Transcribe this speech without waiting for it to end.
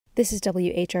This is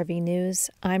WHRV News.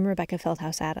 I'm Rebecca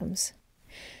Feldhaus-Adams.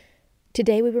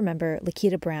 Today we remember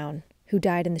LaQuita Brown, who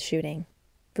died in the shooting.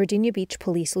 Virginia Beach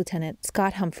Police Lieutenant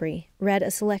Scott Humphrey read a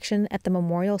selection at the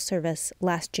memorial service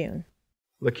last June.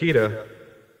 LaQuita,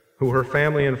 who her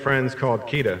family and friends called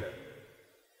Quita,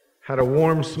 had a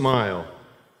warm smile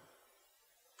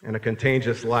and a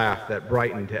contagious laugh that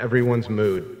brightened everyone's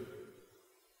mood.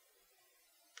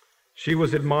 She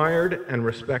was admired and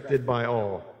respected by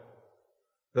all.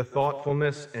 The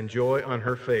thoughtfulness and joy on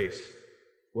her face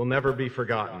will never be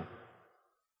forgotten.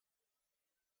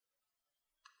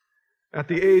 At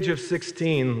the age of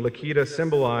 16, LaQuita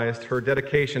symbolized her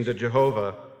dedication to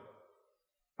Jehovah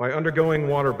by undergoing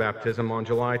water baptism on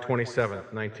July 27,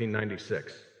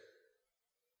 1996.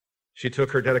 She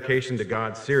took her dedication to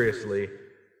God seriously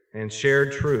and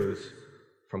shared truths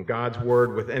from God's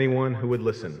Word with anyone who would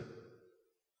listen.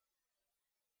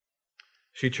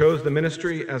 She chose the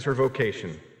ministry as her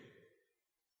vocation.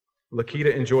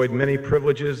 LaQuita enjoyed many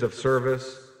privileges of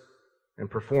service and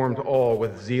performed all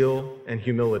with zeal and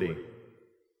humility.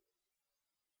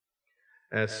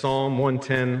 As Psalm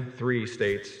 110:3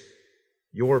 states,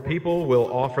 "Your people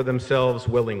will offer themselves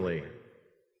willingly."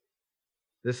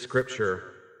 This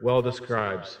scripture well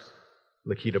describes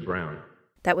LaQuita Brown.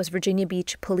 That was Virginia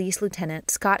Beach Police Lieutenant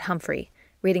Scott Humphrey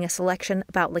reading a selection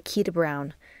about LaQuita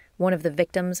Brown, one of the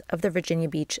victims of the Virginia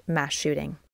Beach mass shooting.